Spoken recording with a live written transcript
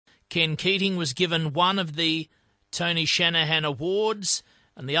Ken Keating was given one of the Tony Shanahan Awards,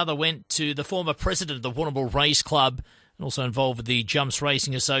 and the other went to the former president of the Warrnambool Race Club and also involved with the Jumps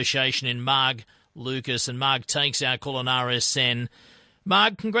Racing Association in Marg Lucas. And Marg takes our call on RSN.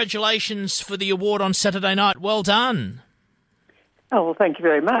 Marg, congratulations for the award on Saturday night. Well done. Oh, well, thank you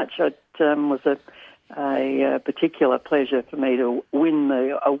very much. It was a particular pleasure for me to win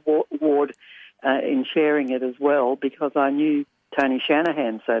the award in sharing it as well, because I knew Tony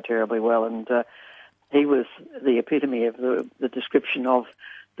Shanahan so terribly well, and he was the epitome of the description of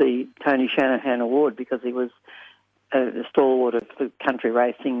the Tony Shanahan Award, because he was a stalwart of the country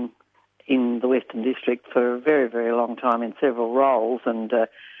racing in the Western District for a very, very long time in several roles. And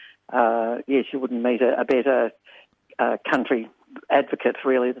yes, you wouldn't meet a better country advocate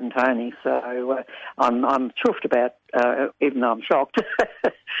really than Tony. So I'm chuffed about, even though I'm shocked,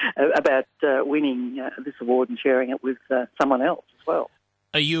 about winning this award and sharing it with someone else as well.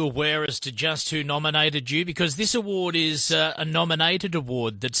 Are you aware as to just who nominated you? Because this award is a nominated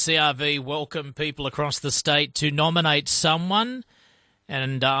award that CRV welcome people across the state to nominate someone,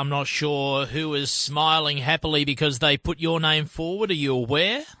 and I'm not sure who is smiling happily because they put your name forward. Are you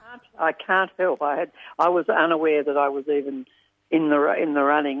aware? I can't help. I was unaware that I was even in the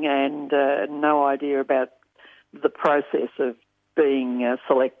running, and no idea about the process of being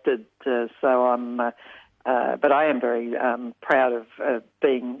selected. So I'm. But I am very proud of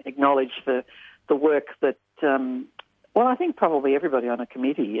being acknowledged for the work that, I think probably everybody on a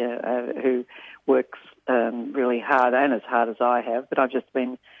committee who works really hard, and as hard as I have, but I've just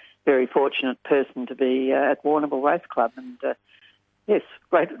been a very fortunate person to be at Warrnambool Race Club, and yes,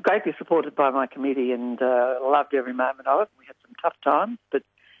 greatly supported by my committee, and loved every moment of it. We had some tough times, but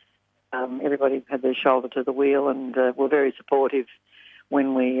everybody had their shoulder to the wheel and were very supportive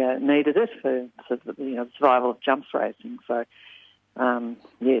when we needed it for the survival of jumps racing. So,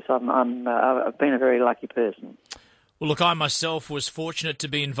 yes, I've been a very lucky person. Well, look, I myself was fortunate to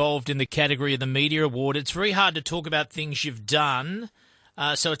be involved in the category of the Media Award. It's very hard to talk about things you've done,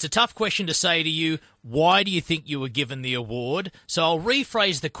 so it's a tough question to say to you, why do you think you were given the award? So I'll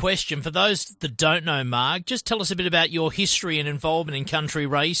rephrase the question. For those that don't know, Marg, just tell us a bit about your history and involvement in country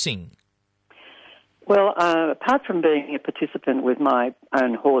racing. Well, apart from being a participant with my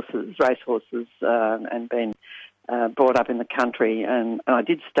own horses, racehorses, and being brought up in the country, and I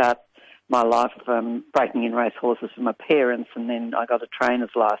did start my life breaking in racehorses from my parents, and then I got a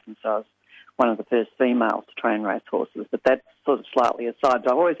trainer's licence. So I was one of the first females to train racehorses, but that's sort of slightly aside.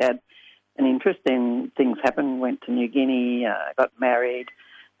 So I've always had an interest in things happen. Went to New Guinea, got married,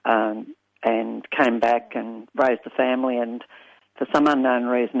 and came back and raised a family, and for some unknown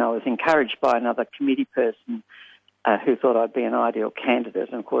reason, I was encouraged by another committee person who thought I'd be an ideal candidate.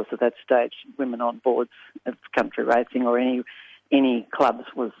 And, of course, at that stage, women on boards of country racing or any clubs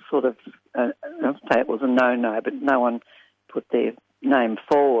was sort of, I'd say it was a no-no, but no one put their name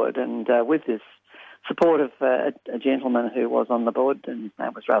forward. And with this support of a gentleman who was on the board, and his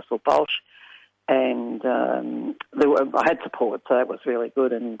name was Russell Bolsh, and I had support, so that was really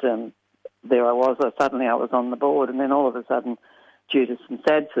good. And there I was. Suddenly I was on the board, and then all of a sudden, due to some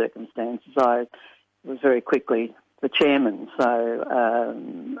sad circumstances, I was very quickly the chairman. So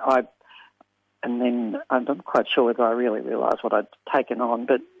I'm not quite sure whether I really realised what I'd taken on,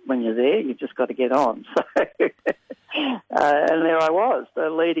 but when you're there, you've just got to get on. So, and there I was,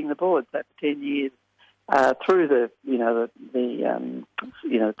 leading the board for 10 years through the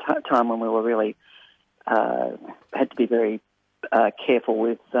time when we were really had to be very careful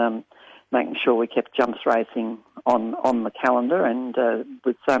with making sure we kept jumps racing on the calendar, and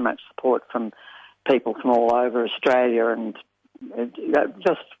with so much support from people from all over Australia, and it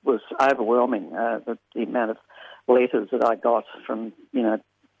just was overwhelming, the amount of letters that I got from,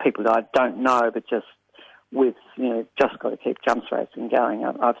 people that I don't know, but just with, just got to keep jumps racing going.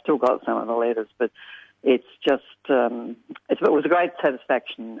 I've still got some of the letters, but it's just, it was a great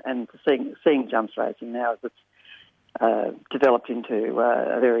satisfaction, and seeing jumps racing now as it's developed into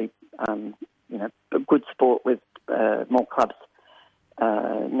a very, a good sport with more clubs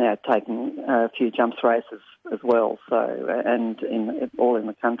now taking a few jumps races as well. So, and all in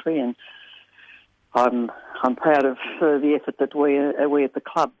the country, and I'm proud of the effort that we at the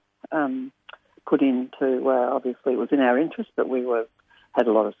club put into. Obviously, it was in our interest, but we had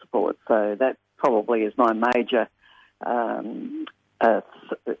a lot of support. So that probably is my major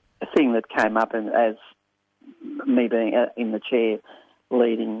thing that came up, and as me being in the chair,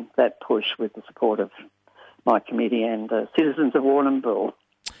 leading that push with the support of my committee and citizens of Warrnambool.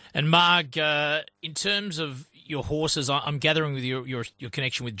 And Marg, in terms of your horses, I'm gathering with your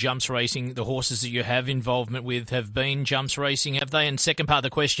connection with jumps racing, the horses that you have involvement with have been jumps racing, have they? And second part of the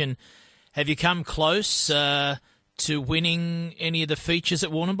question, have you come close to winning any of the features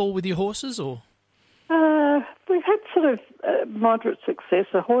at Warrnambool with your horses, or? We've had sort of moderate success.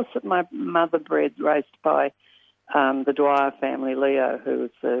 A horse that my mother bred, raced by the Dwyer family, Leo, who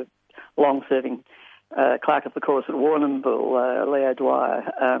was a long-serving clerk of the course at Warrnambool, Leo Dwyer.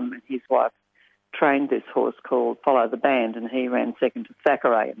 His wife trained this horse called Follow the Band, and he ran second to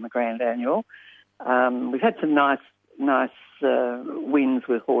Thackeray in the Grand Annual. We've had some nice wins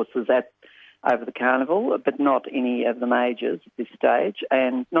with horses over the carnival, but not any of the majors at this stage,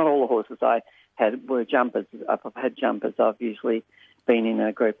 and not all the horses I had were jumpers. I've had jumpers. I've usually been in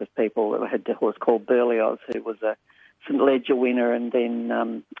a group of people that had a horse called Berlioz, who was a St Leger winner, and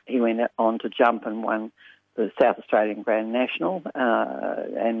then he went on to jump and won the South Australian Grand National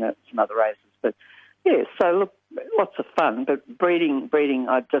and some other races. But yeah, so look, lots of fun. But breeding,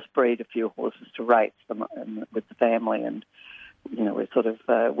 I just breed a few horses to race them with the family, and you know, we're sort of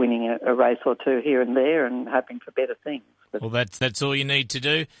winning a race or two here and there and hoping for better things. But, well, that's all you need to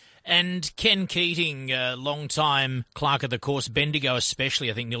do. And Ken Keating, long-time clerk of the course, Bendigo especially,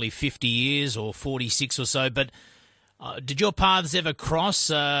 I think nearly 50 years or 46 or so. But did your paths ever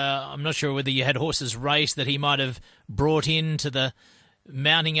cross? I'm not sure whether you had horses race that he might have brought into the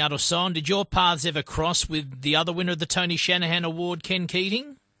mounting out or so on. Did your paths ever cross with the other winner of the Tony Shanahan Award, Ken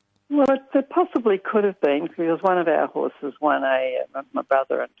Keating? Well, it possibly could have been, because one of our horses won my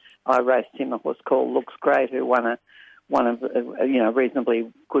brother and I raced him, a horse called Looks Great, who won a reasonably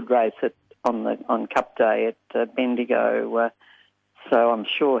good race on Cup Day at Bendigo. So I'm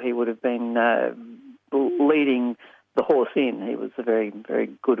sure he would have been leading the horse in. He was a very, very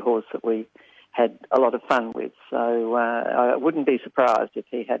good horse that we had a lot of fun with. So I wouldn't be surprised if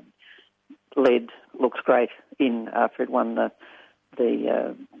he had led Looks Great in after he'd won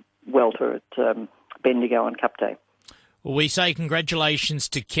the welter at Bendigo on Cup Day. Well, we say congratulations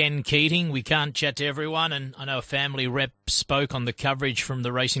to Ken Keating. We can't chat to everyone, and I know a family rep spoke on the coverage from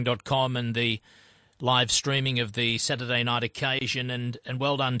the racing.com and the live streaming of the Saturday night occasion, and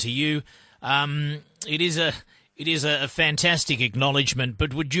well done to you. It is a fantastic acknowledgement,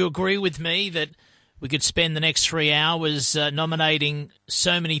 but would you agree with me that we could spend the next 3 hours nominating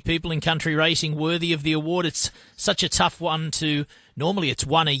so many people in country racing worthy of the award? It's such a tough one to... Normally it's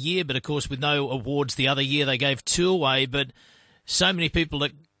one a year, but of course with no awards the other year they gave 2 away. But so many people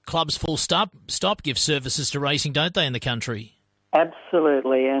at clubs full stop give services to racing, don't they, in the country?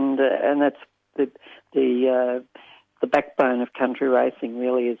 Absolutely, and that's the backbone of country racing.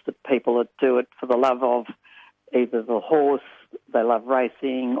 Really, is the people that do it for the love of either the horse, they love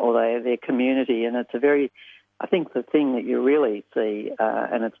racing, or their community. And it's I think the thing that you really see,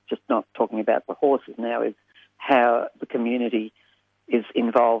 and it's just not talking about the horses now, is how the community is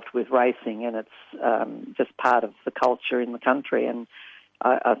involved with racing, and it's just part of the culture in the country. And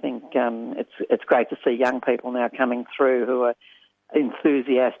I think it's great to see young people now coming through who are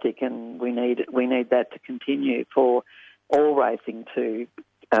enthusiastic, and we need that to continue for all racing to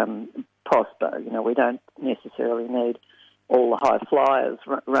prosper. You know, we don't necessarily need all the high flyers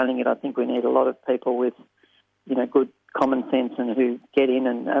running it. I think we need a lot of people with, you know, good common sense and who get in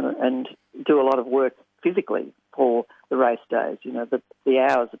and do a lot of work physically for the race days. You know, the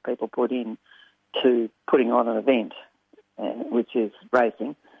hours that people put in to putting on an event, which is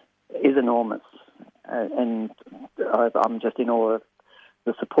racing, is enormous. And I'm just in awe of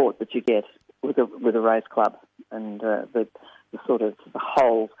the support that you get with a race club, and the sort of the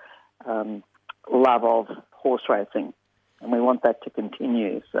whole love of horse racing, and we want that to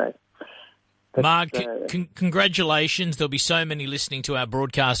continue. So, Mark, congratulations. There'll be so many listening to our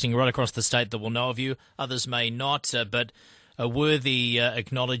broadcasting right across the state that will know of you. Others may not, but a worthy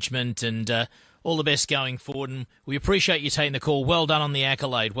acknowledgement, and all the best going forward. And we appreciate you taking the call. Well done on the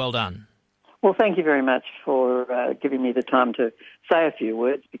accolade. Well done. Well, thank you very much for giving me the time to say a few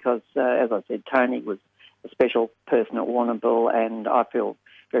words, because, as I said, Tony was a special person at Warrnambool, and I feel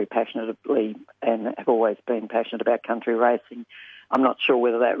very passionately and have always been passionate about country racing. I'm not sure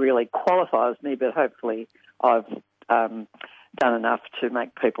whether that really qualifies me, but hopefully I've done enough to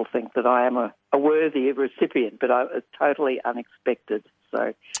make people think that I am a worthy recipient, but it's totally unexpected.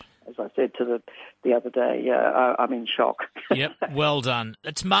 So, as I said to the other day, I'm in shock. Yep, well done.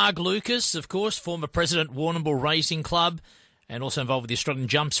 It's Mark Lucas, of course, former president, Warrnambool Racing Club, and also involved with the Australian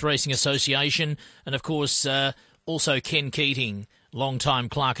Jumps Racing Association, and of course also Ken Keating, long-time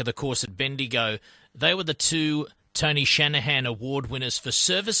clerk of the course at Bendigo. They were the two Tony Shanahan Award winners for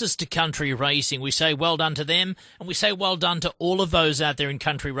services to country racing. We say well done to them, and we say well done to all of those out there in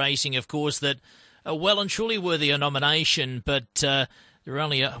country racing, of course, that well and truly worthy a nomination, but there are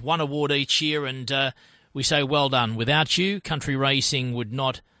only one award each year, and we say well done. Without you, country racing would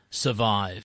not survive.